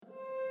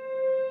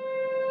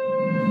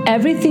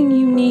Everything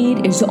you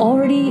need is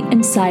already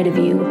inside of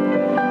you.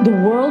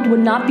 The world would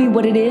not be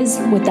what it is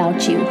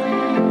without you.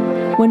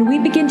 When we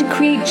begin to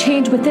create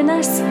change within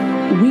us,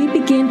 we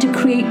begin to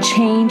create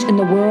change in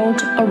the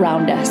world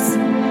around us.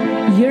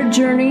 Your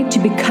journey to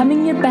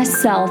becoming your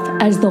best self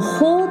as the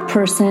whole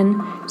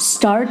person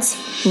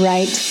starts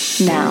right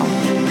now.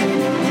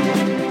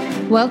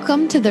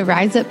 Welcome to the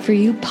Rise Up For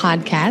You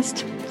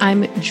podcast.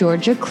 I'm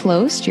Georgia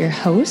Close, your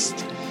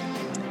host.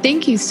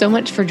 Thank you so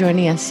much for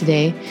joining us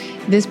today.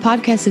 This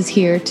podcast is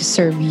here to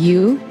serve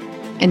you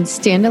and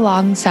stand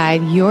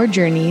alongside your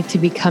journey to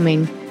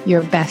becoming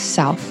your best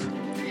self.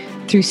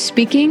 Through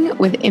speaking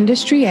with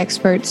industry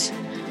experts,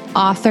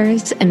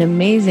 authors, and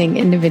amazing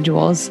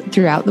individuals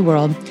throughout the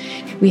world,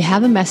 we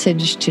have a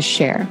message to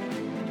share.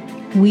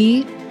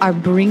 We are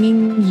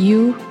bringing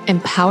you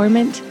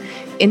empowerment,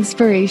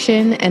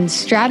 inspiration, and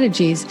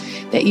strategies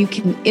that you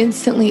can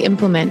instantly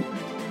implement.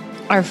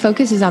 Our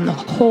focus is on the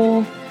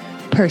whole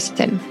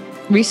person.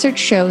 Research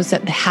shows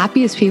that the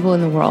happiest people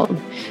in the world,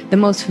 the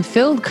most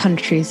fulfilled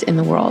countries in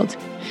the world,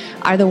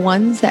 are the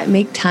ones that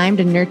make time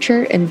to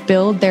nurture and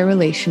build their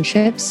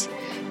relationships,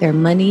 their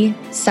money,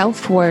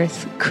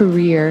 self-worth,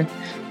 career,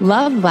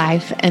 love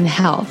life, and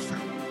health.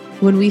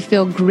 When we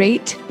feel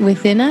great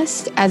within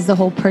us as the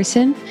whole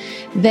person,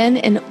 then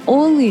and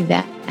only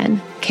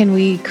then can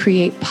we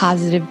create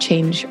positive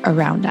change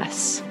around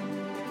us.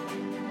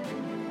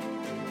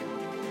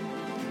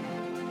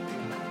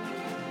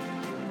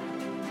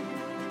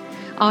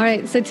 All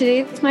right, so today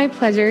it's my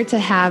pleasure to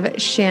have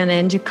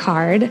Shannon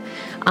Jacquard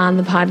on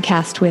the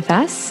podcast with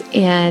us.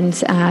 And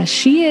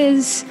she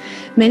is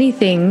many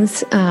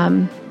things,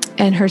 and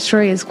her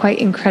story is quite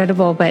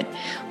incredible, but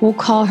we'll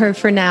call her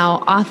for now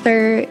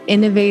author,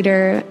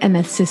 innovator, and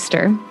a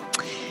sister.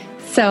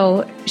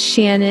 So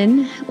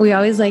Shannon, we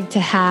always like to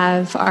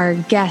have our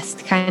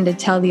guest kind of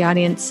tell the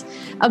audience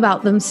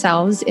about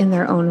themselves in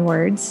their own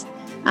words.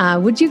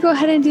 Would you go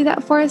ahead and do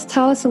that for us?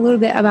 Tell us a little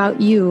bit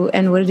about you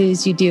and what it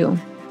is you do.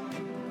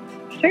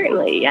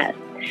 Certainly, yes.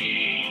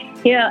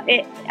 You know,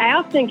 I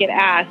often get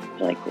asked,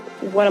 like,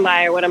 what am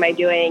I or what am I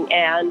doing?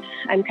 And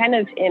I'm kind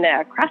of in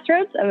a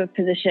crossroads of a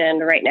position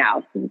right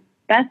now. So the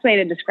best way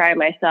to describe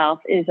myself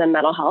is a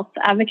mental health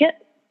advocate,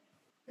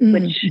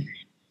 which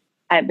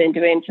I've been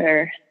doing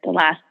for the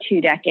last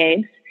 2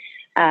 decades.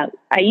 I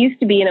used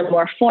to be in a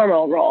more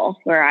formal role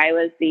where I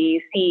was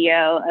the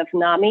CEO of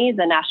NAMI,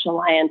 the National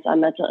Alliance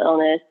on Mental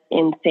Illness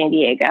in San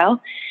Diego.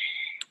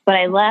 But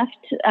I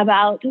left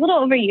about a little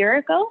over a year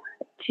ago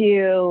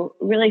to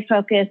really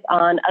focus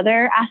on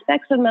other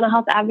aspects of mental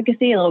health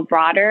advocacy, a little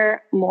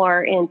broader,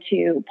 more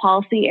into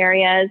policy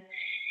areas.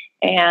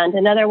 And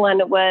another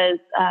one was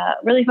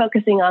really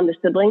focusing on the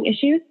sibling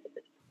issues.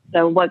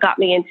 So what got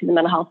me into the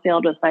mental health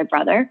field was my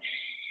brother.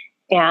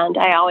 And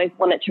I always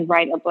wanted to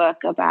write a book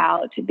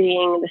about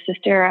being the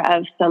sister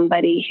of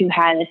somebody who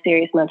had a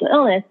serious mental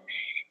illness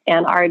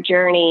and our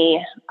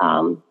journey,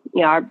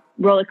 our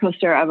roller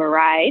coaster of a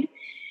ride,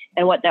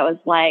 and what that was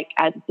like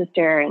as a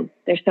sister. And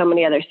there's so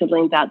many other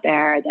siblings out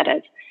there that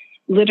have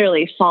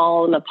literally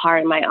fallen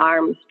apart in my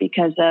arms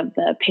because of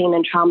the pain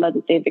and trauma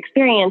that they've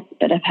experienced,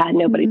 but have had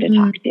nobody to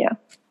talk to.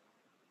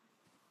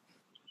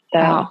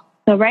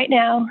 So right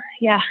now,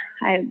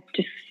 I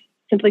just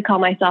simply call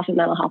myself a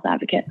mental health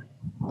advocate.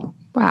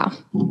 Wow.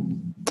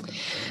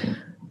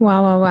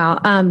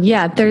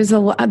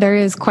 There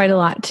is quite a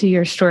lot to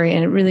your story,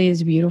 and it really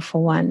is a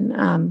beautiful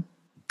one.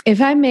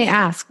 If I may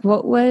ask,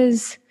 what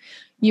was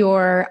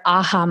your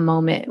aha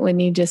moment when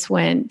you just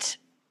went,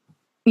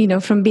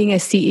 from being a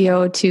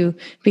CEO to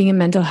being a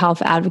mental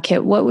health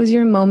advocate? What was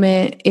your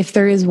moment, if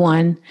there is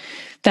one,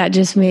 that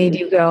just made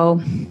you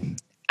go,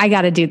 I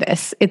got to do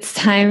this. It's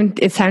time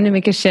to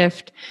make a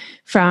shift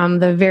from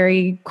the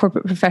very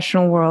corporate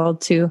professional world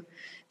to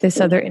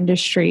this other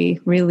industry,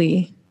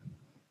 really?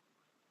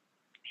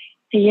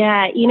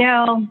 Yeah,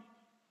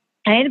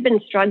 I had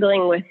been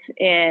struggling with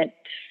it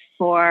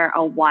for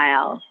a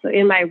while. So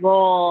in my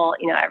role,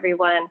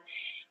 everyone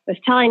was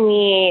telling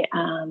me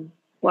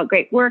what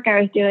great work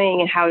I was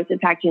doing and how it was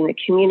impacting the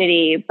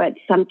community, but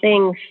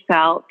something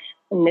felt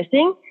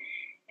missing,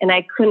 and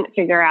I couldn't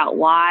figure out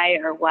why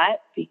or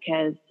what,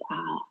 because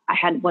I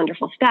had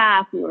wonderful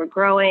staff, we were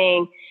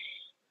growing,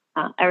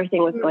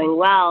 everything was going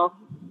well,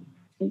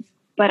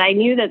 but I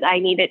knew that I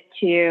needed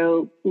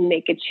to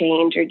make a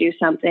change or do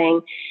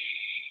something.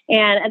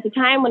 And at the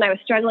time when I was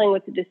struggling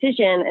with the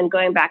decision and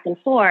going back and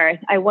forth,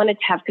 I wanted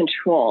to have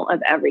control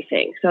of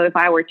everything. So if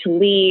I were to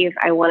leave,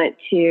 I wanted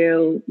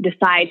to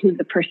decide who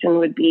the person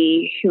would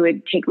be who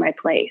would take my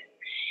place.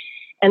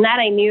 And that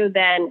I knew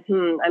then,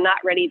 I'm not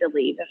ready to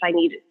leave if I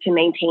need to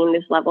maintain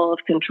this level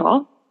of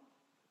control.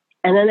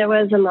 And then there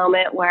was a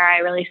moment where I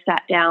really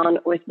sat down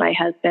with my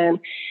husband,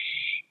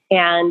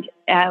 and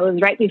it was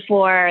right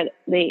before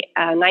the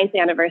 9th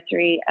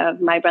anniversary of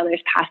my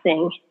brother's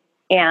passing.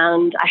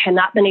 And I had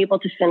not been able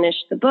to finish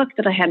the book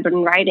that I had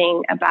been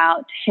writing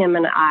about him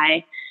and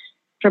I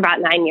for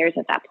about 9 years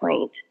at that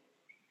point.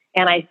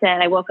 And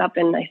I woke up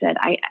and I said,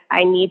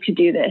 I need to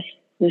do this.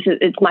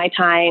 It's my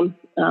time.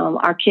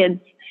 Our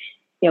kids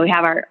we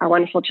have our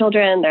wonderful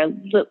children.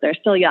 They're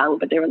still young,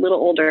 but they were a little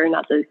older,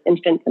 not the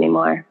infants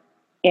anymore.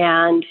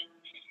 And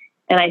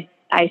I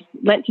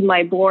went to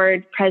my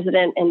board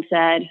president and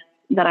said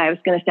that I was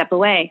going to step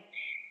away.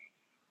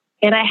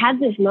 And I had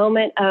this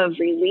moment of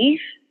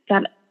relief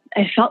that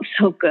I felt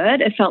so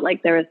good. It felt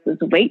like there was this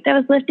weight that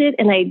was lifted,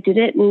 and I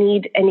didn't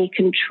need any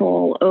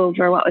control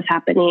over what was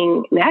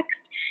happening next.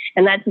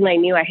 And that's when I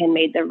knew I had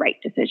made the right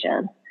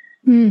decision.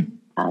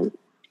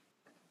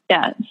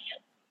 Yes.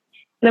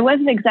 There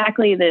wasn't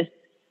exactly this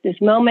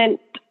moment,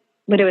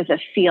 but it was a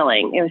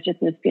feeling. It was just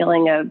this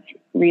feeling of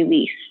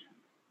release.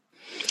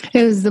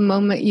 It was the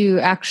moment you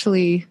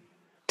actually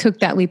took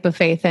that leap of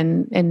faith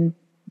and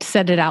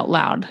said it out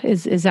loud.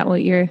 Is that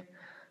what you're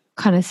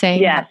kind of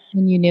saying? Yes.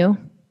 When you knew?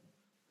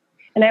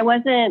 And I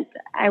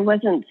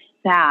wasn't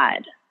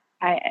sad.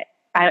 I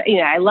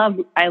love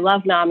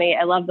NAMI.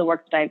 I love the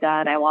work that I've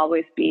done. I will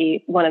always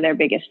be one of their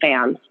biggest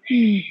fans.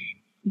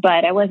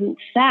 But I wasn't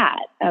sad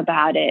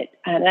about it.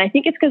 And I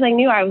think it's because I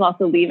knew I was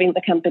also leaving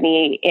the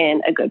company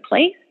in a good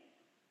place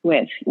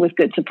with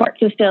good support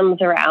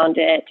systems around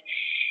it,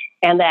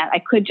 and that I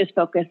could just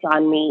focus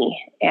on me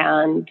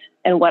and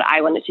what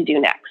I wanted to do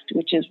next,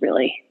 which is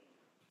really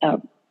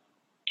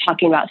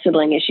talking about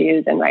sibling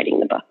issues and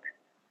writing the book.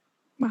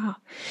 Wow.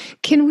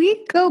 Can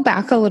we go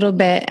back a little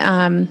bit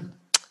and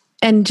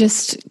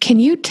just, can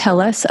you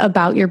tell us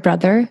about your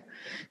brother?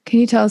 Can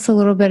you tell us a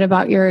little bit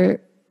about your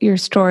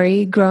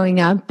story growing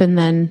up, and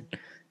then,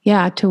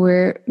 to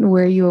where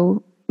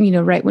you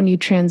right when you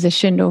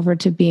transitioned over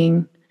to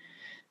being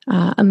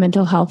a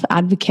mental health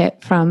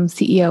advocate from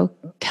CEO?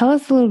 Tell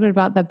us a little bit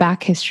about the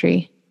back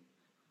history.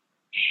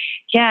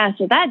 Yeah,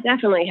 so that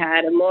definitely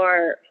had a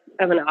more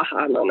of an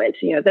aha moment.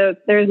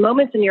 There's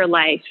moments in your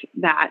life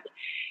that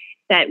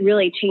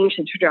really change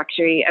the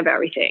trajectory of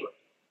everything.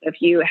 If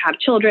you have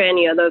children,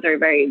 those are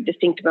very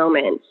distinct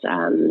moments.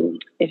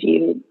 If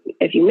you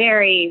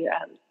marry,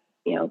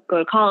 go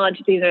to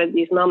college, these are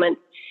these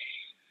moments.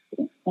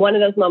 One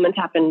of those moments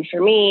happened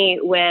for me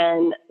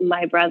when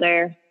my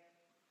brother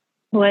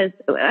was,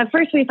 at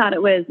first we thought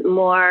it was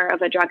more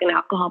of a drug and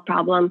alcohol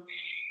problem.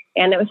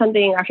 And it was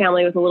something our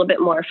family was a little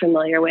bit more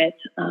familiar with.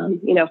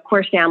 Of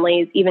course,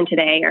 families, even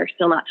today, are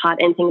still not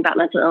taught anything about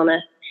mental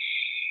illness.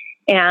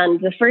 And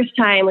the first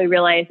time we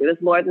realized it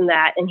was more than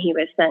that, and he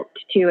was sent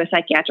to a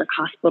psychiatric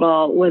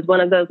hospital, was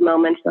one of those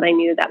moments that I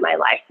knew that my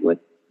life was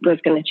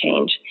going to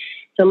change.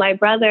 So my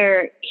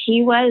brother,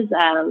 he was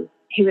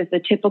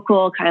the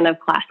typical kind of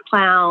class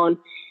clown.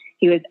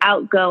 He was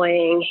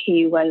outgoing.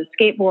 He was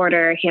a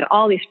skateboarder. He had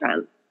all these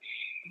friends.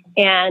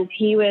 And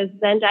he was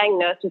then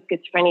diagnosed with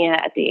schizophrenia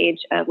at the age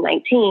of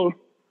 19.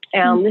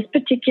 And this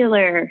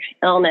particular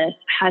illness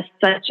has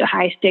such a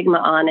high stigma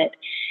on it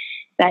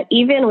that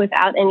even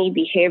without any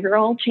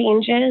behavioral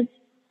changes,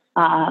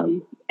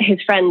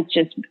 his friends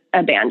just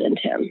abandoned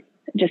him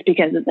just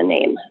because of the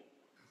name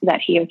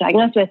that he was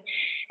diagnosed with.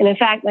 And in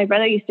fact, my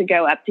brother used to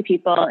go up to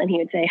people and he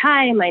would say,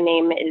 "Hi, my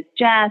name is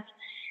Jeff,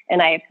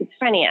 and I have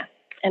schizophrenia."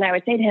 And I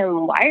would say to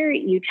him, "Why are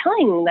you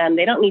telling them?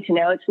 They don't need to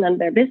know. It's none of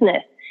their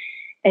business."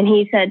 And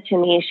he said to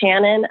me,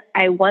 "Shannon,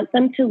 I want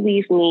them to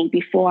leave me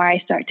before I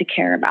start to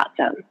care about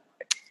them."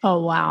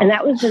 Oh, wow. And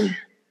that was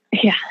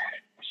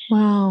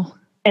Wow.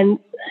 And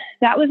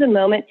that was a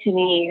moment to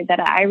me that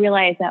I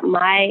realized that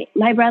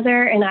my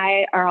brother and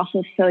I are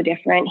also so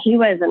different. He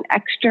was an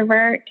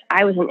extrovert.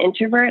 I was an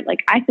introvert.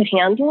 Like, I could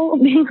handle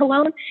being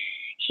alone.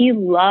 He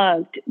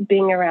loved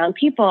being around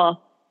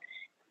people.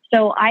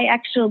 So I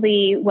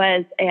actually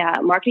was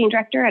a marketing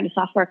director at a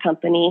software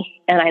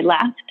company, and I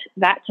left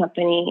that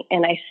company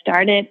and I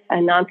started a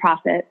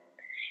nonprofit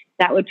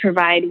that would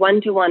provide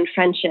one-to-one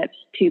friendships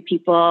to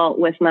people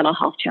with mental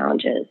health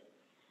challenges.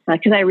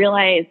 Because I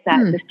realized that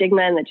the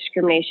stigma and the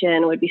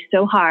discrimination would be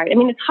so hard. I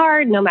mean, it's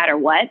hard no matter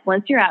what.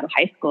 Once you're out of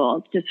high school,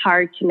 it's just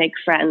hard to make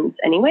friends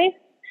anyway.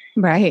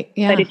 Right.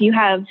 Yeah. But if you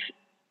have,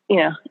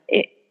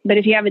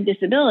 if you have a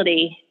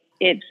disability,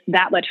 it's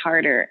that much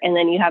harder. And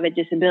then you have a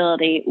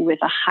disability with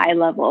a high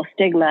level of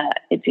stigma,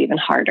 it's even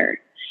harder.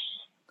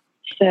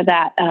 So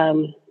that,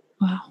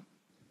 wow.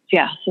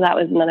 Yeah. So that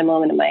was another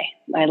moment in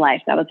my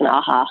life. That was an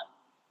aha.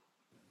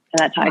 And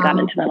that's how I got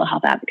into mental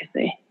health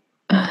advocacy.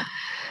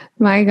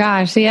 My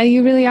gosh. Yeah,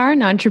 you really are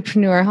an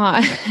entrepreneur,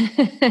 huh?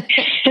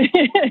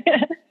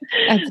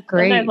 That's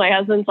great. Sometimes my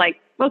husband's like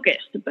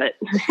focused, but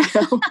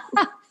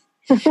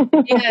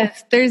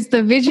yes, there's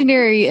the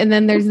visionary, and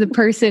then there's the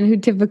person who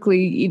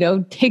typically,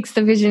 takes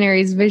the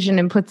visionary's vision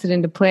and puts it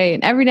into play.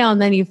 And every now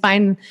and then you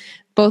find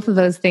both of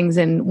those things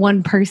in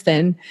one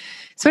person,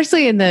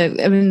 especially in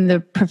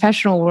the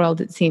professional world,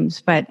 it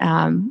seems. But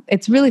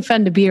it's really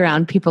fun to be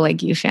around people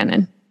like you,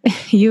 Shannon.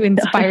 You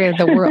inspire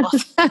the world.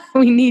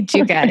 We need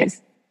you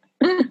guys.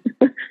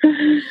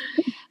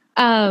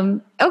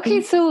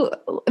 Okay, so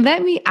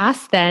let me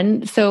ask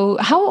then. So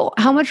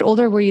how much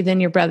older were you than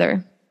your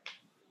brother?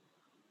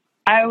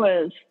 I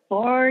was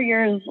 4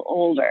 years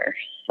older.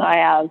 So I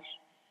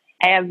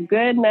have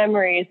good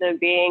memories of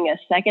being a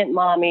second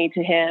mommy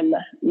to him,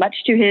 much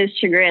to his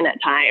chagrin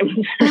at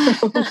times.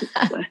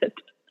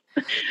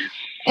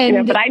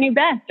 And but I knew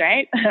best,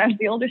 right? I was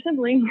the older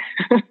sibling.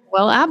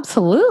 Well,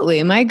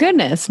 absolutely. My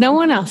goodness. No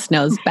one else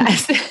knows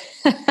best.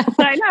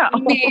 I know.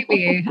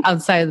 Maybe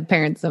outside of the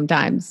parents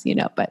sometimes,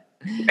 but.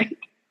 Right.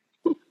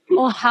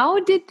 Well, how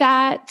did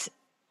that,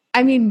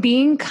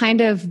 being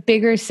kind of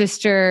bigger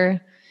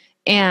sister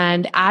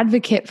and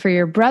advocate for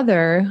your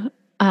brother,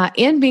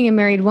 and being a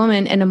married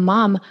woman and a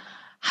mom,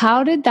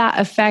 how did that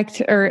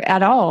affect, or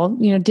at all,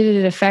 did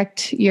it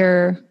affect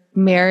your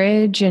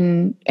marriage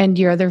and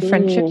your other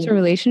friendships or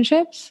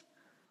relationships?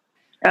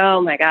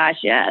 Oh my gosh,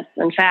 yes.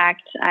 In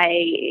fact,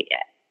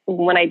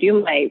 when I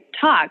do my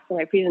talks and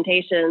my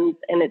presentations,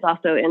 and it's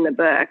also in the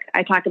book,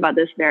 I talk about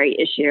this very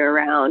issue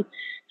around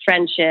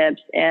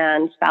friendships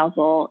and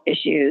spousal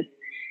issues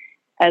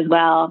as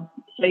well.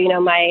 So,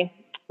 my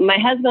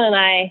husband and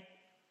I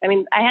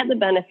had the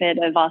benefit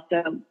of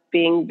also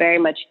being very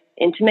much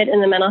intimate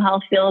in the mental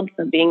health field.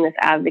 So being this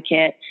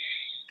advocate,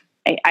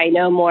 I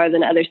know more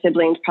than other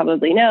siblings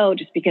probably know,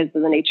 just because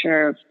of the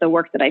nature of the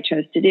work that I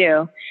chose to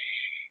do.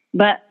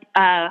 But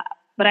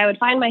I would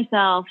find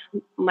myself,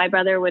 my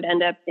brother would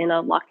end up in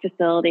a locked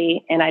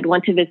facility, and I'd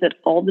want to visit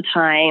all the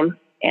time.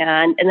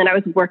 And then I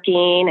was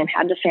working and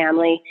had the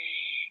family,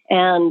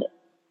 and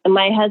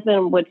my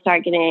husband would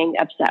start getting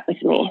upset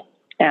with me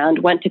and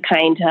want to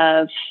kind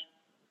of,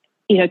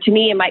 to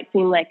me, it might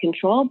seem like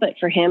control, but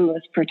for him it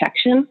was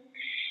protection.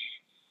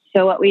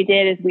 So what we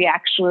did is we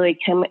actually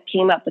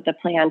came up with a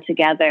plan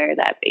together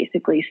that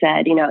basically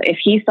said, if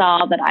he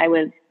saw that I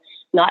was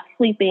not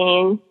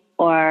sleeping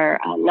or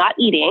not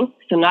eating,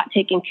 so not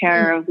taking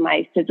care of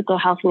my physical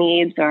health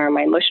needs or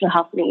my emotional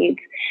health needs,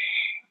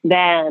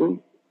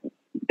 then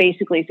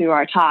basically through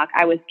our talk,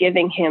 I was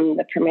giving him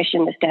the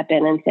permission to step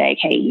in and say,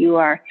 hey, you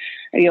are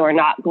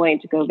not going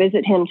to go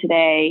visit him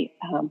today.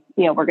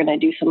 We're going to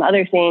do some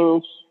other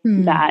things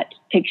that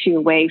takes you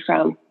away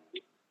from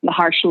the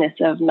harshness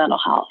of mental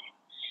health.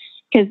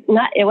 Because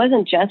it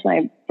wasn't just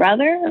my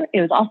brother,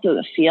 it was also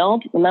the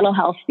field. The mental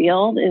health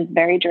field is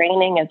very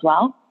draining as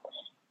well.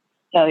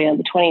 So,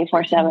 the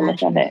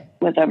 24/7 of it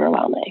was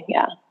overwhelming.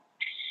 Yeah.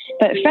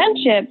 But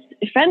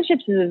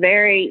friendships is a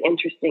very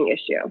interesting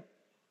issue.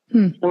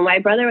 So my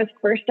brother was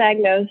first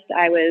diagnosed,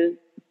 I was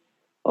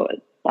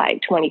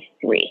like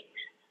 23.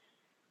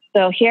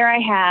 So here I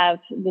have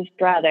this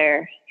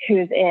brother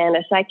who's in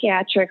a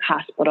psychiatric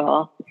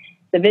hospital.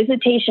 The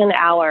visitation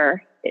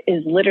hour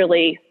is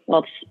literally,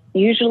 it's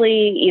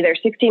usually either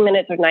 60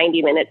 minutes or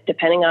 90 minutes,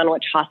 depending on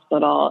which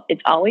hospital.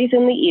 It's always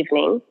in the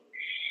evening.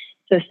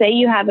 So say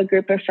you have a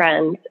group of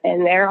friends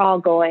and they're all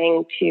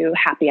going to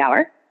happy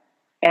hour,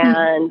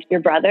 and your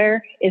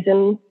brother is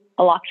in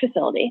a locked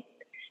facility,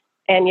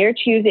 and you're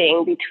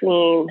choosing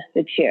between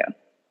the two.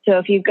 So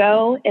if you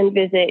go and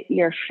visit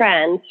your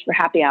friends for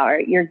happy hour,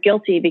 you're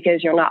guilty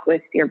because you're not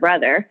with your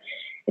brother.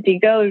 If you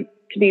go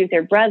to be with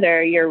your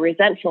brother, you're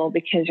resentful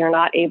because you're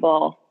not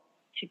able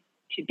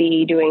to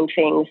be doing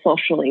things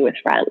socially with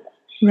friends.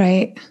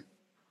 Right.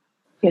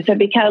 So it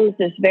becomes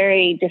this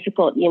very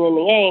difficult yin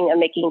and yang of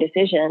making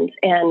decisions.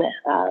 And,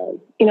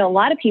 a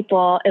lot of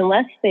people,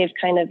 unless they've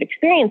kind of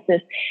experienced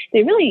this,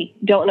 they really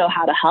don't know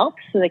how to help.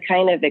 So they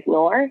kind of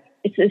ignore.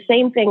 It's the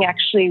same thing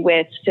actually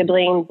with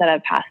siblings that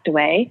have passed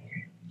away.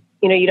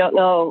 You don't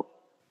know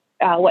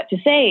what to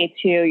say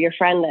to your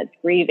friend that's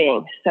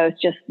grieving. So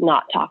it's just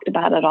not talked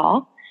about at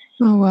all.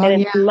 Oh, well,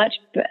 and it's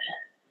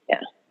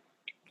yeah.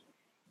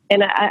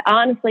 And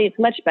honestly, it's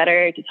much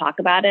better to talk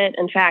about it.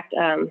 In fact,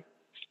 one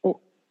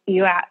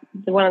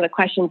of the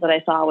questions that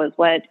I saw was,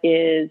 what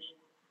is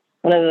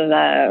one of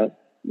the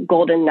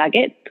golden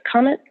nugget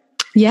comments?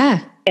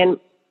 Yeah. And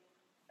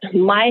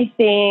my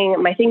thing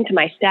to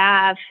my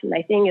staff,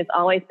 my thing has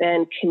always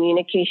been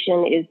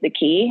communication is the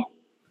key,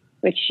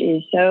 which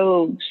is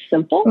so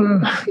simple.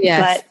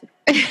 Yes.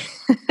 But,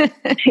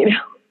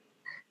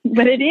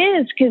 but it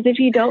is, because if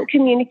you don't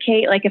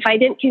communicate, like if I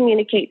didn't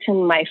communicate to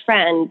my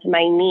friends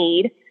my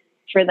need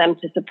for them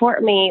to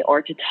support me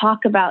or to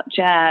talk about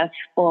Jeff,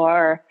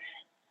 or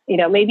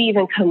maybe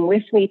even come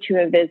with me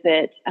to a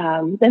visit,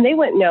 then they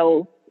wouldn't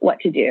know what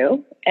to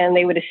do, and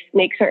they would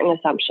make certain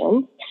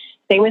assumptions.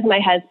 Same with my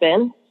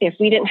husband. If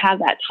we didn't have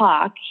that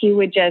talk, he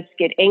would just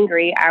get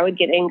angry. I would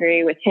get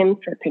angry with him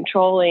for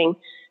controlling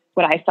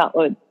what I felt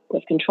was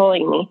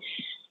controlling me.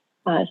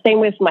 Same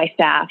with my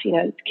staff.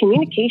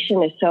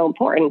 Communication is so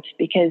important,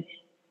 because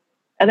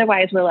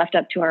otherwise we're left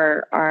up to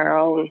our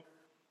own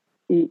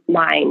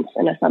minds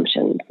and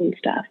assumptions and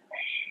stuff.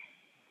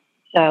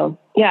 So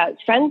yeah,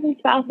 friends and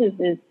spouses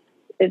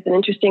is an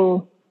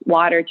interesting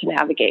water to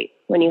navigate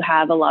when you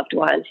have a loved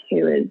one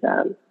who's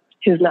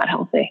not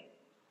healthy.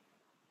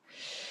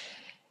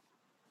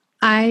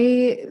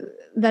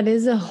 That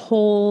is a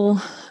whole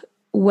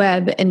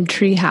web and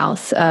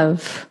treehouse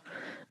of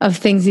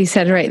things you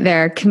said right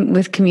there,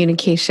 with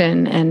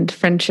communication and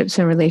friendships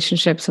and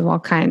relationships of all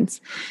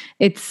kinds.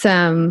 It's,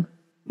 I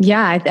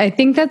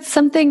think that's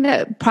something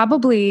that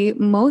probably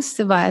most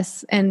of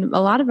us and a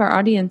lot of our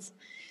audience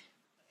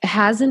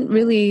hasn't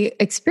really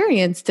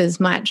experienced as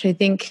much. I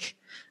think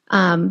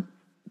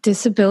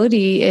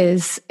disability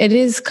it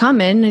is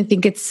common. I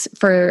think it's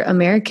for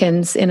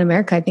Americans in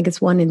America. I think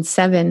it's 1 in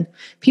 7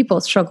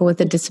 people struggle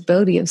with a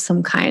disability of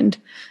some kind.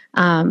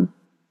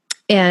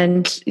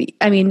 And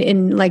I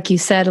mean, like you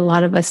said, a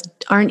lot of us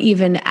aren't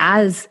even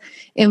as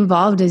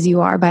involved as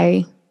you are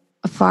by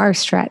a far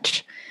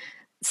stretch.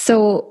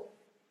 So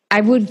I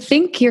would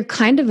think you're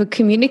kind of a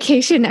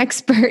communication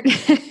expert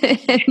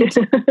and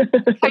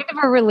kind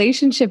of a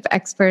relationship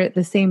expert at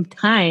the same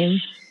time.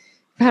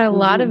 You've had a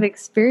lot of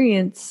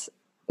experience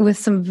with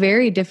some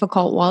very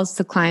difficult walls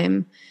to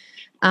climb.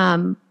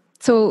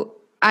 So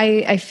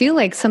I feel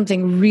like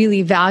something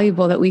really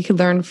valuable that we could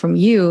learn from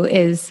you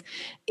is,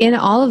 in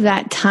all of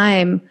that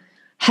time,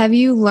 have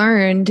you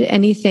learned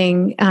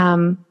anything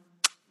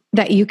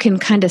that you can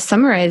kind of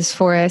summarize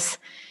for us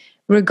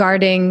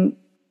regarding,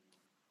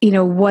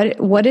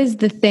 what is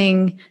the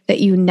thing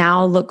that you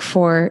now look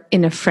for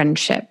in a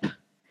friendship,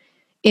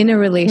 in a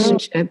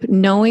relationship,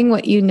 knowing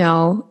what you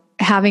know,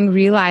 having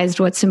realized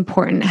what's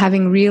important,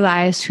 having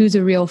realized who's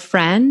a real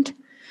friend.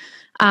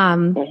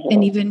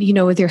 And even,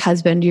 with your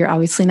husband, you're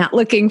obviously not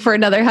looking for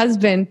another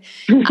husband.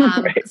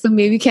 Right. So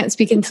maybe you can't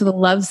speak into the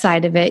love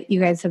side of it. You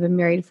guys have been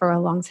married for a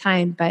long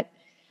time, but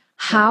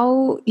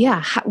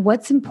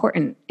what's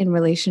important in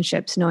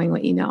relationships, knowing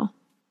what you know?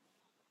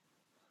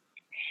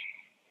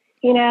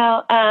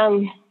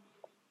 I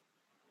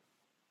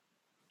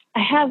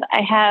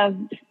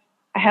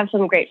have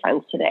some great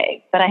friends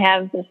today, but I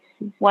have this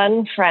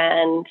one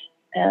friend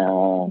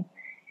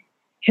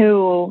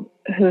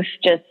who's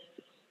just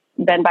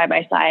been by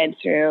my side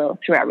through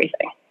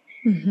everything.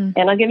 Mm-hmm.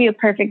 And I'll give you a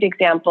perfect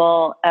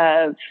example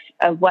of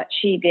what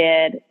she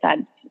did.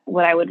 That's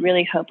what I would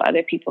really hope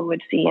other people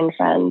would see in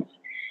friends.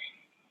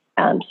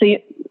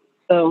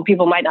 So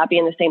people might not be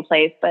in the same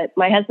place, but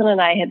my husband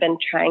and I had been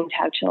trying to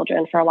have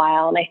children for a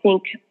while. And I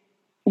think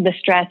the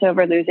stress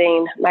over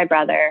losing my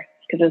brother,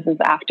 because this is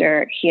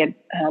after he had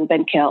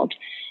been killed,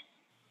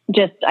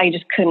 I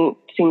just couldn't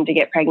seem to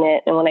get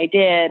pregnant. And when I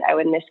did, I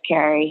would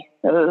miscarry.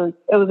 So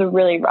it was a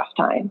really rough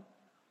time.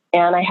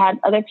 And I had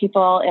other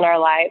people in our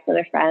lives,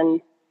 other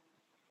friends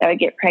that would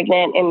get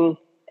pregnant, and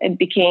it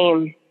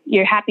became,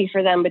 you're happy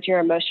for them, but you're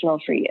emotional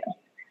for you.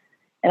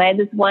 And I had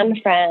this one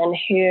friend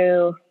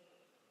who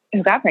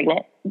got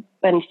pregnant,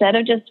 but instead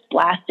of just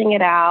blasting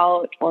it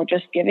out or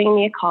just giving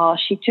me a call,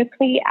 she took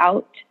me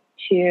out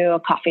to a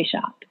coffee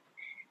shop.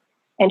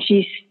 And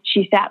she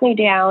sat me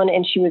down,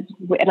 and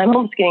and I'm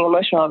almost getting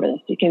emotional over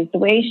this, because the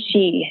way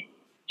she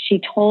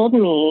told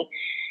me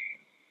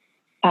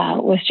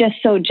was just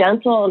so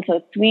gentle and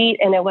so sweet.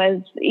 And it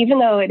was, even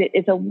though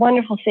it's a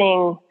wonderful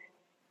thing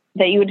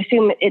that you would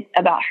assume it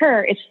about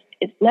her,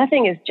 it's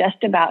nothing is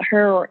just about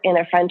her in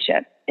a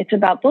friendship. It's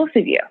about both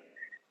of you.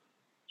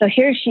 So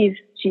here she's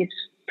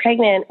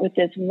pregnant with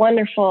this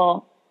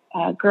wonderful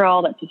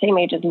girl that's the same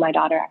age as my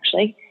daughter,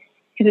 actually,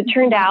 because it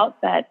turned out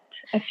that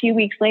a few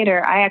weeks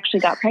later, I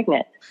actually got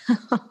pregnant.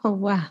 Oh,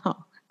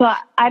 wow. But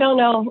I don't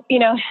know,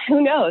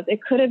 who knows?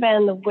 It could have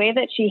been the way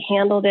that she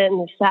handled it,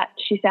 and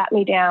she sat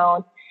me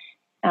down,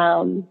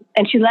 and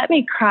she let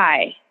me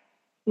cry.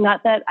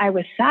 Not that I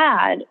was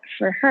sad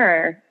for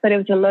her, but it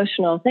was an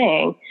emotional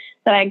thing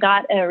that I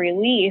got a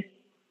release.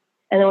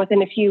 And then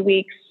within a few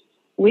weeks,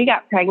 we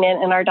got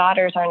pregnant, and our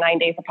daughters are 9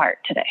 days apart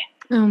today.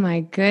 Oh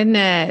my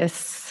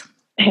goodness.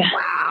 Yeah.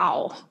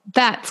 Wow.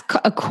 That's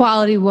a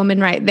quality woman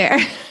right there.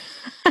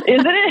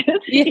 Isn't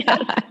it? Yeah.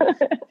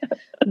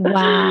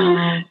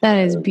 Wow. That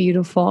is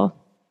beautiful.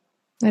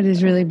 That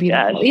is really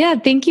beautiful. Yeah.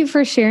 Thank you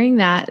for sharing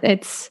that.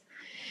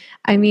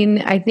 I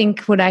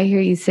think what I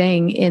hear you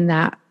saying in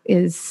that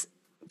is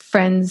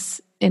friends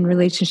and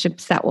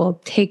relationships that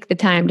will take the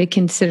time to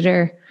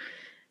consider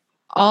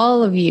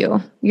all of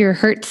you, your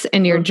hurts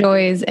and your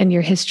joys and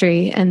your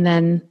history, and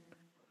then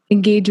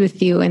engage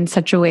with you in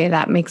such a way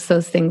that makes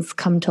those things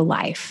come to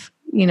life,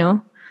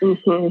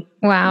 Mm-hmm.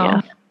 Wow.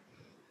 Yeah.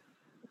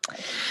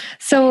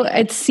 So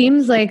it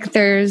seems like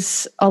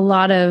there's a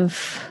lot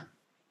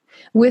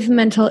with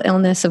mental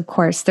illness, of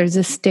course, there's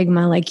a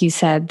stigma, like you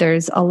said.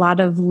 There's a lot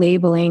of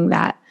labeling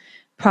that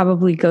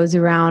probably goes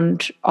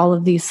around all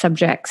of these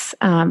subjects.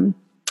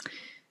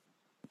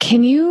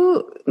 Can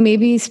you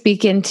maybe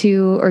speak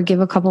into or give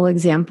a couple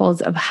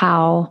examples of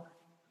how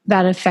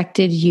that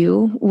affected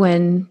you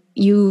when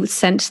you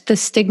sensed the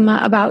stigma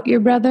about your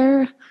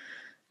brother?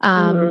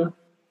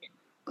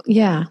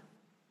 Yeah.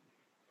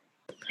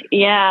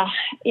 Yeah.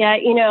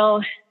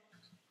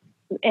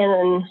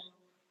 And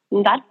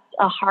that's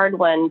a hard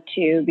one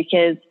too,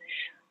 because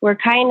we're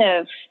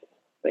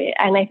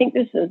and I think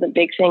this is a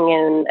big thing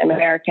in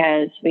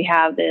America, is we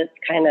have this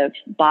kind of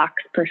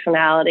box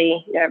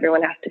personality.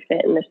 Everyone has to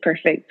fit in this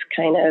perfect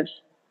kind of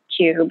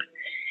cube.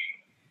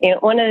 And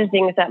one of the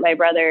things that my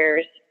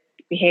brother's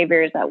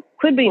behaviors that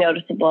could be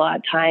noticeable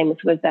at times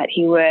was that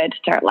he would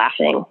start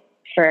laughing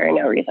for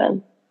no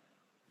reason.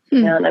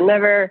 And I'm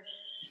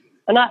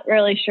not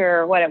really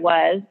sure what it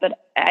was, but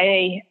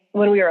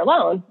when we were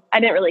alone,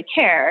 I didn't really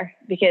care,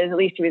 because at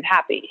least he was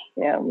happy,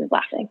 he was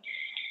laughing.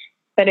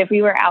 But if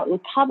we were out in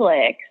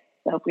public,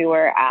 So if we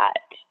were at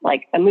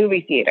like a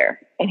movie theater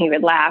and he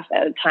would laugh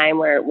at a time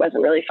where it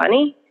wasn't really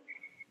funny,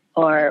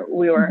 or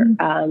we were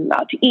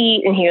out to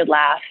eat and he would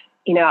laugh,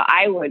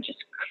 I would just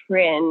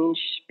cringe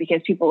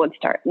because people would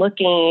start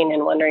looking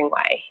and wondering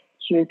why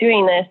he was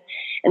doing this.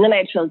 And then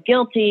I'd feel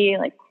guilty.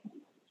 Like,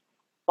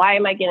 why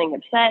am I getting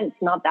upset?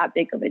 It's not that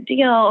big of a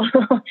deal.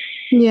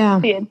 Yeah.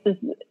 It's just,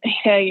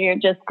 you're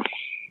just,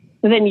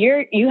 so then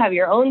you have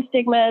your own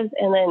stigmas.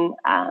 And then,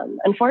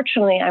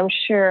 unfortunately, I'm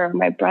sure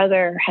my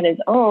brother had his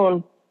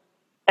own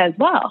as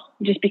well,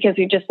 just because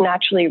we just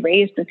naturally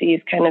raised with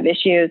these kind of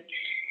issues.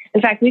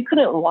 In fact, we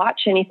couldn't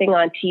watch anything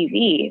on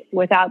TV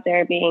without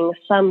there being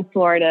some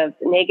sort of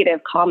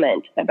negative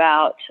comment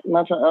about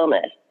mental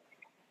illness.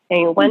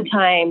 And one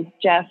time,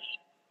 Jeff,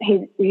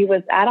 he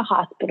was at a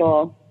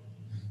hospital,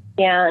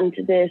 and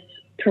this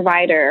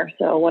provider,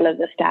 so one of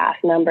the staff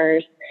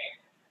members,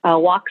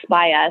 walks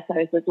by us. I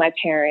was with my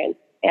parents,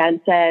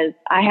 and says,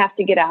 "I have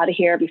to get out of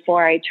here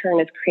before I turn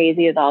as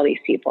crazy as all these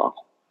people."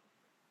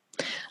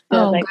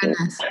 Oh,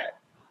 goodness.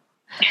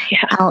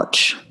 Yeah.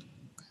 Ouch.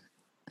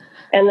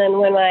 And then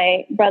when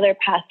my brother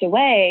passed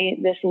away,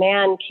 this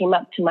man came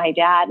up to my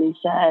dad and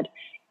said,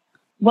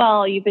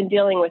 "Well, you've been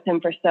dealing with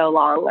him for so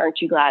long.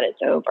 Aren't you glad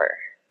it's over?"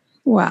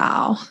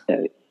 Wow.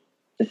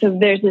 So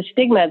there's a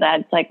stigma that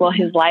it's like, well,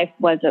 his life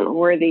wasn't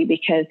worthy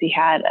because he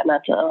had a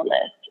mental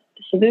illness.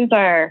 So those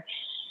are,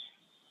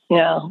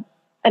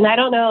 and I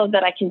don't know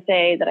that I can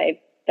say that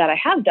I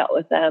have dealt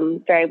with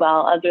them very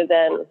well, other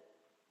than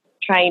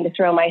trying to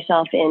throw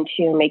myself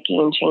into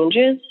making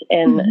changes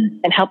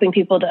and helping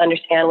people to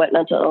understand what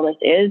mental illness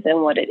is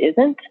and what it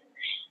isn't.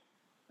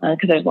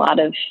 Because there's a lot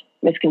of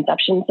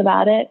misconceptions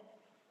about it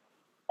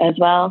as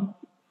well.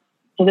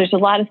 So there's a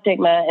lot of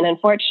stigma, and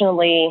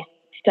unfortunately,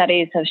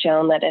 studies have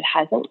shown that it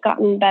hasn't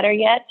gotten better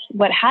yet.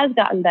 What has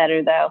gotten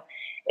better, though,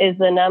 is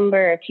the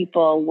number of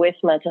people with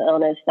mental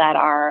illness that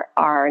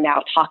are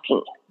now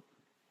talking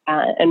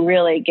and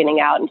really getting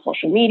out in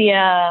social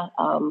media,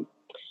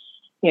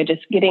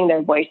 just getting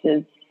their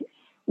voices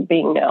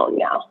being known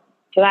now.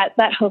 So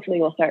that hopefully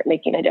will start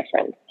making a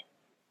difference.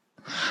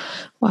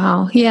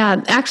 Wow.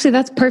 Yeah, actually,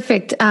 that's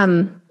perfect. I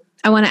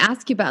want to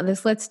ask you about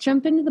this. Let's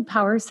jump into the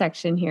power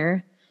section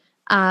here.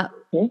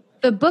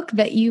 The book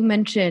that you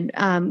mentioned,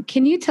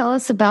 can you tell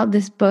us about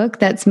this book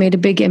that's made a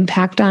big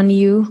impact on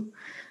you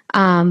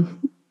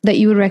that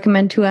you would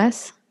recommend to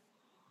us?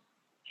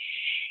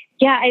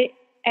 Yeah,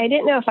 I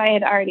didn't know if I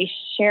had already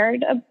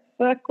shared a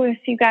book with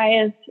you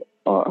guys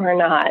or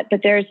not,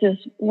 but there's this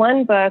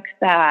one book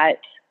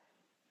that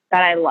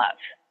I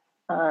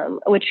love,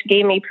 which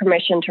gave me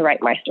permission to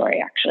write my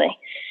story, actually.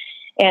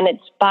 And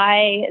it's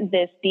by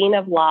this dean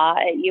of law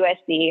at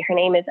USC. Her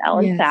name is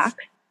Ellen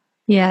Sachs.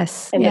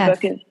 Yes. And the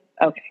book is,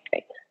 okay,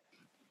 great.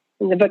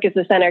 And the book is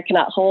The Center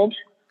Cannot Hold.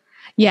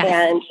 Yes.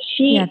 And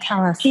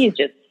tell us. She's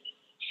just,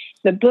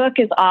 the book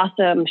is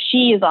awesome.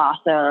 She is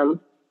awesome.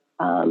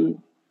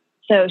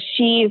 So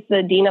she's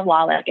the dean of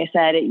law, like I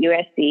said, at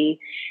USC.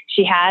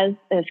 She has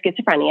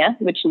schizophrenia,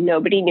 which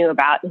nobody knew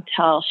about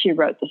until she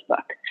wrote this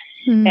book.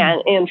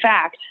 And in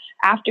fact,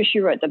 after she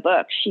wrote the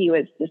book, she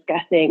was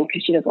discussing,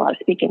 because she does a lot of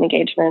speaking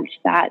engagements,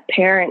 that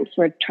parents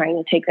were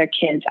trying to take their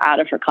kids out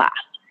of her class.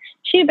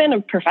 She had been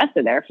a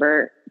professor there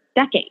for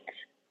decades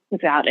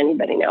without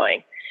anybody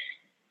knowing.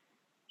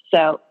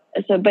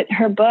 But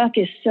her book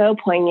is so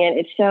poignant.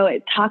 It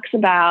talks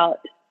about,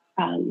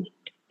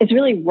 it's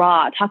really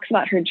raw. It talks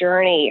about her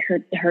journey,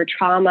 her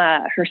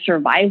trauma, her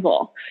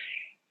survival.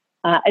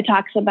 It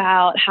talks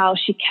about how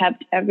she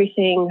kept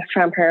everything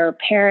from her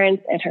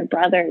parents and her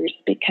brothers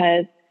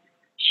because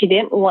she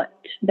didn't want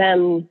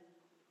them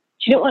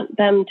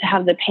to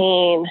have the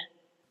pain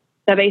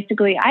that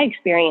basically I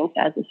experienced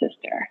as a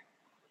sister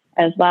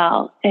as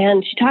well.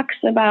 And she talks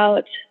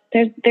about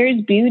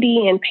there's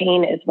beauty in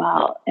pain as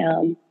well.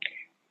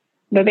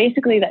 But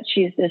basically that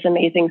she's this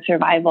amazing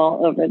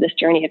survival over this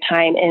journey of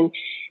time. And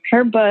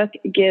her book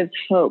gives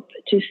hope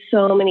to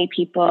so many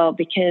people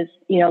because,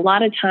 a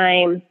lot of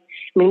times,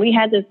 we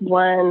had this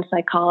one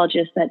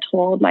psychologist that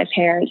told my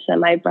parents that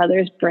my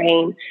brother's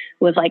brain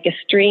was like a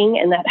string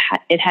and that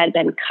it had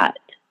been cut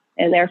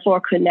and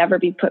therefore could never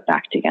be put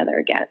back together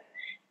again,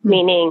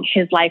 meaning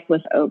his life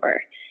was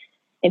over.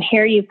 And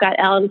here you've got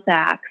Ellen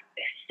Sachs,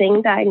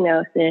 same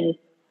diagnosis,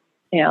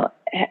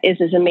 is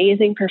this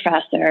amazing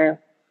professor,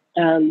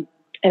 and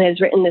has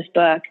written this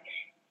book.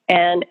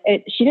 And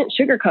she didn't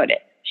sugarcoat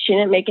it. She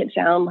didn't make it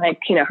sound like,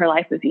 her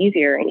life was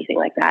easier or anything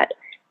like that.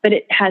 But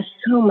it has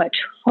so much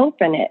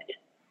hope in it.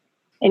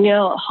 And,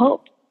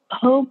 hope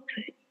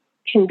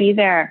can be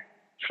there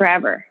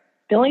forever.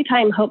 The only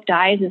time hope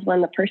dies is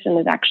when the person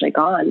is actually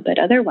gone. But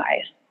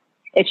otherwise,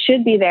 it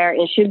should be there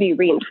and should be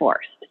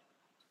reinforced.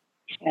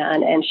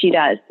 And she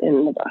does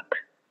in the book.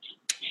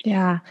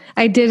 Yeah,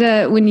 I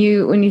did when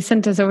you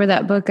sent us over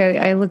that book,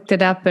 I looked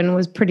it up and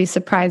was pretty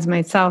surprised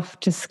myself,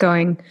 just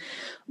going,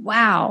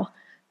 wow,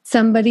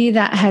 somebody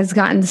that has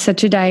gotten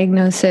such a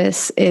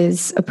diagnosis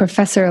is a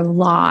professor of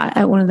law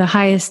at one of the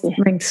highest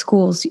ranked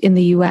schools in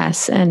the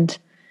US. And,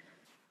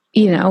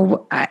 it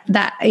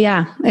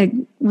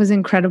was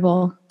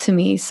incredible to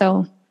me.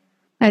 So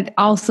It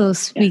also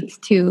speaks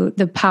to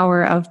the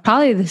power of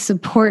probably the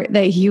support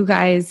that you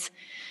guys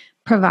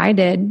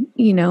provided,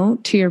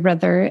 to your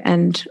brother,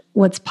 and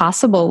what's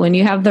possible when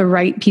you have the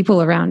right people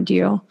around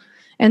you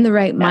and the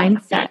right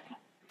mindset.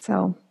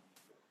 So,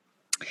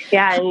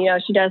 yeah.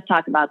 And, she does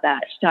talk about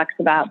that. She talks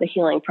about the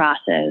healing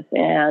process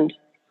and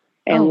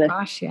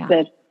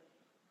the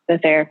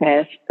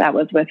therapist that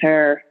was with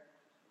her,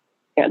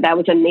 that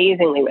was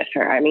amazingly with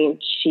her. I mean,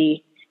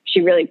 she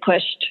really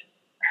pushed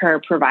her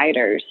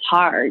providers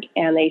hard,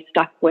 and they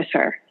stuck with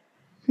her,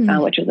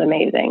 which was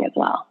amazing as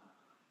well.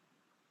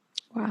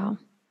 Wow.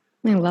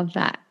 I love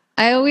that.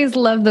 I always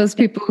love those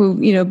people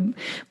who,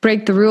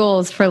 break the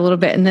rules for a little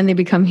bit and then they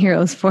become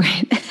heroes for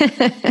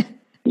it.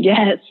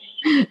 Yes.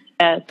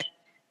 Yeah,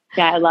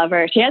 I love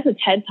her. She has a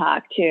TED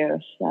Talk too.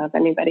 So if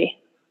anybody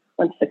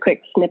wants a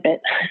quick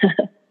snippet.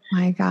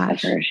 My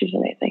gosh. Of her, she's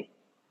amazing.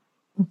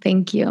 Well,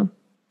 thank you.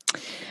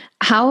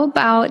 How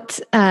about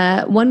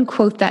one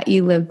quote that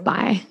you live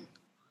by?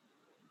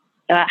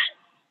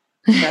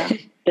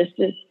 This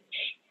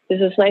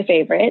is my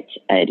favorite.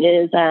 It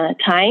is,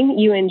 time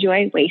you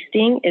enjoy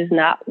wasting is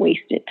not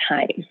wasted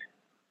time.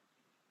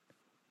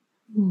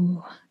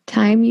 Ooh,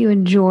 time you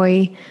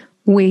enjoy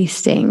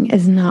wasting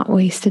is not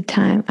wasted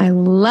time. I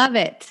love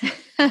it.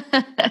 I'm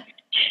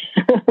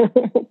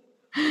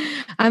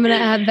going to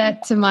add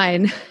that to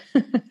mine.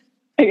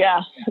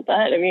 Yeah.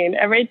 But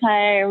every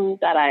time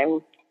that I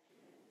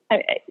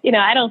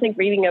don't think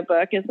reading a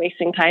book is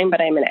wasting time,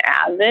 but I'm an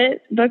avid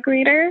book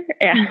reader.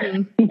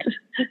 And,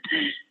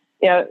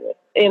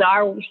 in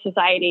our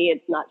society,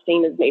 it's not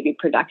seen as maybe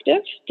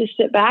productive to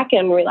sit back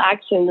and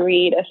relax and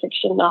read a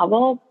fiction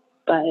novel,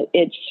 but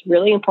it's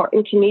really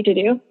important to me to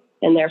do.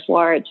 And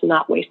therefore, it's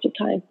not wasted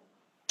time.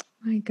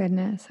 My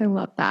goodness. I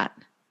love that.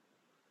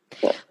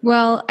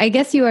 Well, I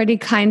guess you already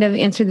kind of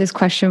answered this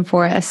question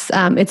for us.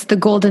 It's the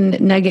golden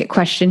nugget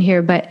question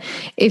here, but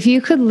if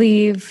you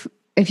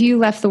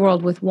left the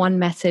world with one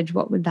message,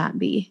 what would that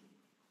be?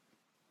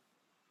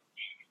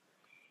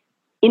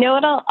 You know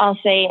what I'll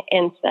say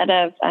instead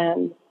of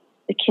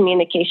the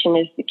communication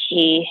is the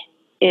key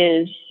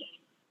is,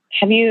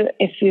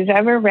 if you've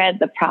ever read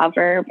the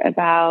proverb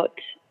about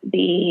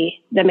the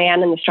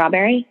man and the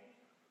strawberry?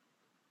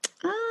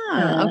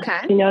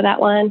 Okay. You know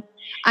that one?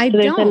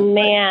 There's a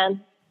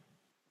man.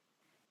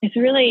 It's a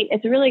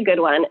really good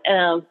one.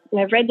 And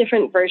I've read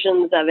different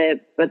versions of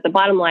it, but the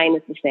bottom line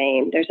is the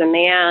same. There's a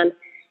man,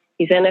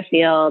 he's in a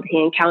field,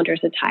 he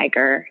encounters a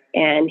tiger,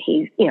 and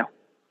he's,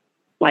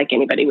 like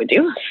anybody would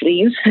do,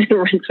 flees and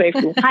runs away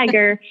from the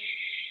tiger.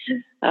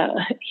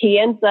 He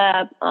ends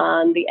up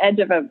on the edge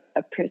of a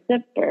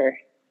precipice,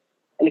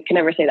 and I can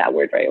never say that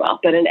word very well,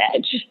 but an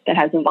edge that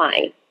has a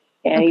vine.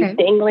 And he's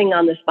dangling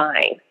on this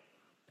vine.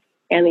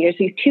 And there's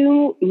these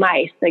two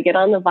mice that get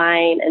on the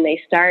vine and they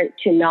start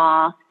to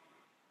gnaw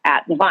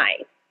at the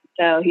vine.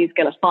 So he's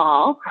going to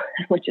fall,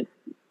 which is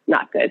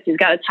not good. So he's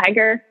got a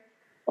tiger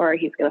or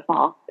he's going to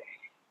fall.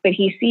 But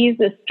he sees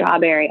this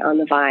strawberry on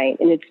the vine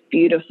and it's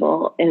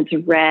beautiful and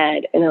it's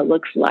red and it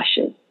looks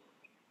luscious.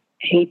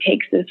 And he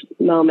takes this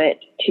moment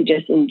to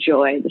just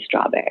enjoy the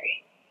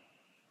strawberry.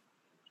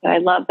 So I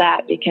love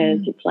that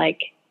because it's like,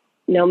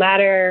 no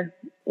matter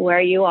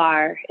where you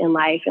are in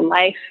life,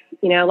 life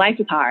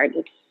is hard.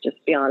 Let's just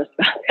be honest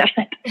about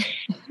that.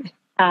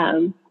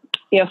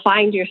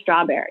 Find your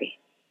strawberry.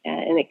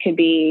 And it could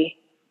be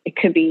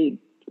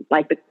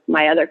like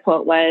my other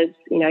quote was,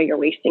 you're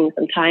wasting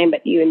some time,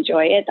 but you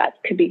enjoy it. That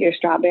could be your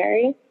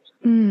strawberry.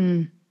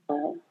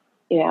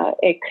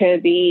 It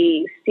could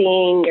be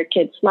seeing your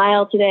kid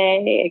smile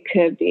today. It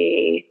could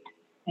be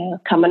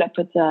coming up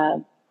with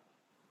a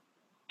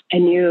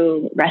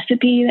new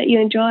recipe that you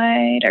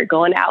enjoyed or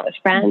going out with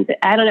friends.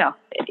 I don't know.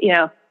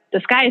 The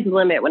sky is the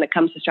limit when it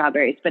comes to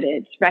strawberries, but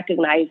it's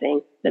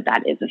recognizing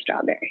that is a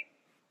strawberry.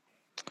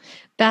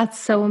 That's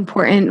so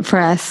important for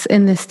us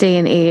in this day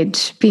and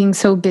age, being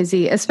so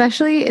busy,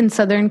 especially in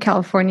Southern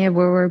California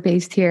where we're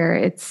based here.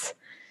 It's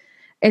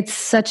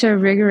such a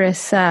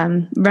rigorous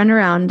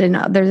runaround, and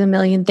there's a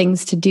million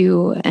things to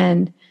do,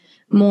 and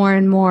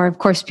more, of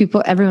course,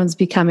 everyone's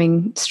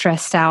becoming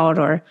stressed out,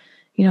 or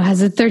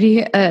has a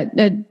 2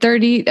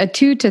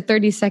 to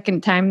 30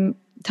 second time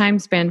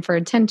span for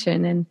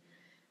attention. And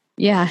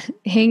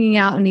hanging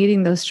out and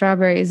eating those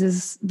strawberries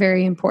is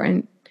very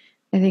important.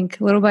 I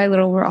think little by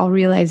little, we're all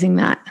realizing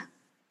that.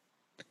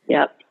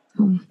 Yep.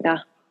 Yeah.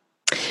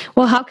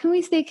 Well, how can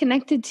we stay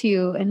connected to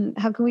you, and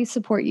how can we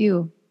support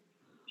you?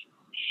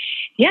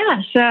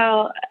 Yeah.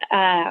 So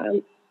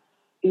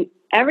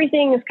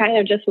everything is kind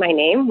of just my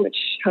name, which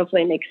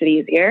hopefully makes it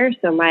easier.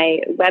 So my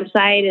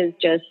website is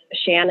just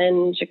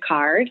Shannon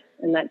Jacquard,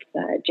 and that's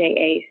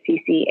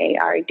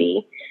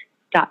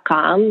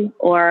JACCARD.com,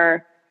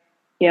 or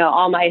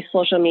all my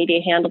social media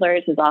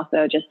handlers is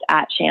also just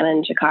at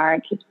Shannon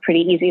Jacquard. It's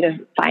pretty easy to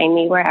find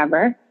me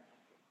wherever.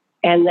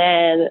 And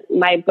then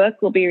my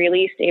book will be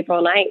released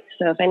April 9th.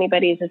 So if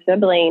anybody's a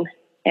sibling,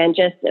 and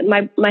just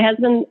my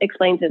husband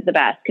explains it the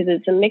best because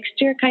it's a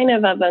mixture kind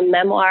of a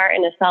memoir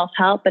and a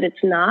self-help, but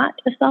it's not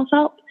a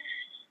self-help.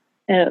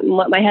 And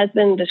what my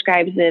husband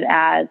describes it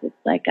as, it's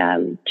like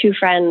two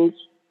friends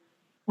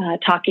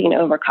talking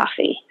over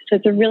coffee. So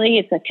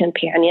it's a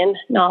companion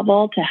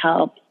novel to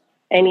help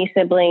any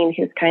sibling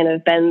who's kind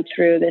of been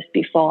through this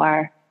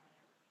before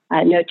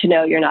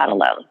know you're not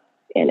alone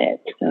in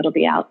it. So it'll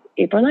be out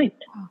April 9th.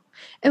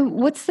 And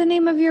what's the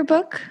name of your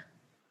book?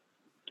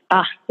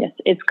 Yes.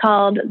 It's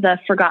called The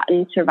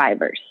Forgotten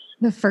Survivors.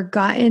 The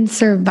Forgotten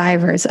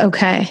Survivors.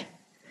 Okay.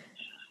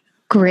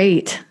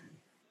 Great.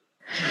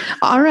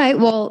 All right.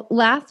 Well,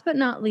 last but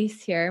not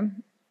least here,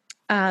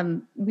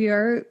 the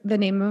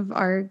name of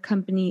our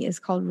company is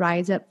called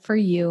Rise Up For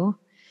You.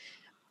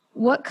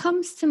 What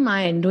comes to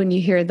mind when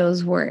you hear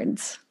those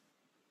words?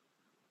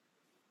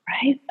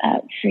 Rise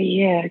up for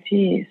you.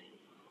 Geez.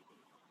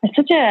 It's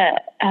such a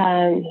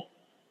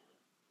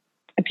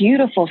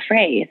beautiful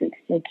phrase.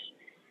 It's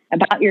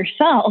about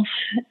yourself,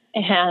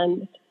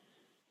 and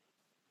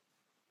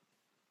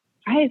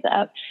rise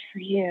up for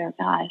you.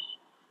 Gosh,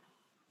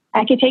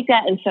 I could take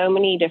that in so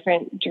many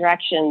different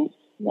directions.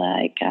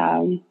 Like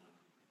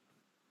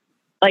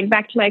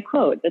back to my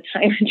quote, the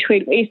time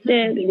enjoyed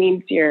wasted. It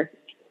means you're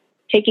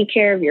taking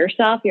care of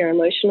yourself, your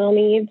emotional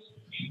needs.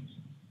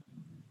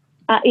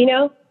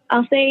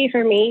 I'll say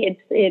for me,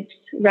 it's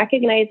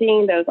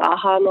recognizing those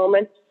aha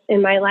moments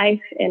in my life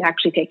and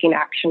actually taking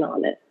action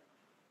on it.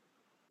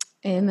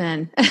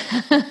 Amen.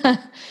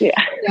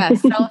 Yeah.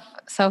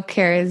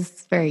 Self-care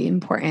is very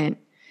important,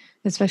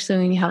 especially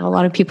when you have a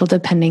lot of people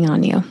depending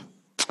on you.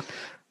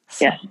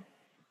 So. Yes.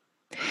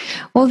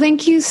 Well,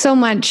 thank you so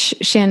much,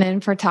 Shannon,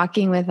 for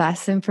talking with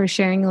us and for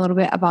sharing a little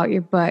bit about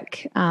your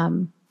book.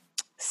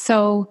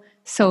 So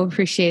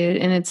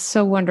appreciated. And it's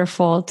so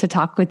wonderful to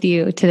talk with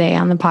you today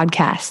on the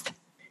podcast.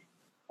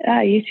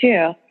 You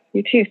too.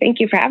 You too. Thank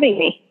you for having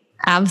me.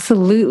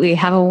 Absolutely.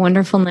 Have a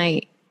wonderful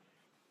night.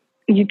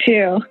 You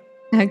too.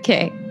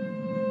 Okay.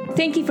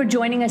 Thank you for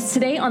joining us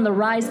today on the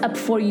Rise Up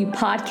For You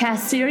podcast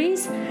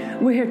series.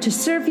 We're here to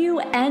serve you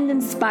and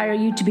inspire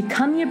you to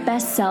become your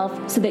best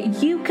self so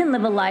that you can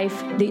live a life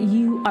that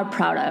you are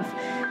proud of.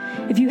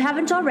 If you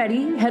haven't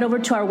already, head over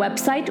to our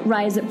website,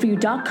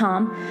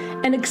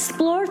 riseupforyou.com, and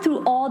explore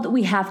through all that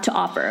we have to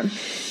offer.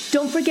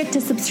 Don't forget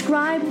to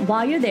subscribe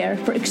while you're there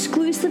for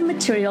exclusive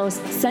materials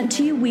sent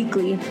to you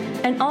weekly,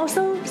 and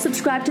also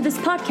subscribe to this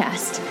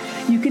podcast.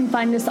 You can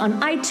find us on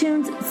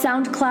iTunes,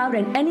 SoundCloud,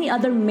 and any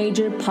other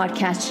major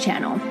podcast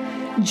channel.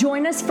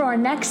 Join us for our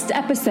next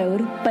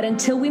episode, but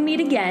until we meet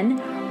again,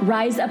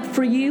 rise up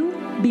for you,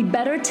 be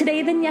better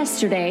today than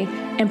yesterday,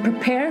 and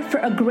prepare for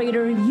a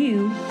greater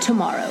you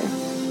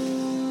tomorrow.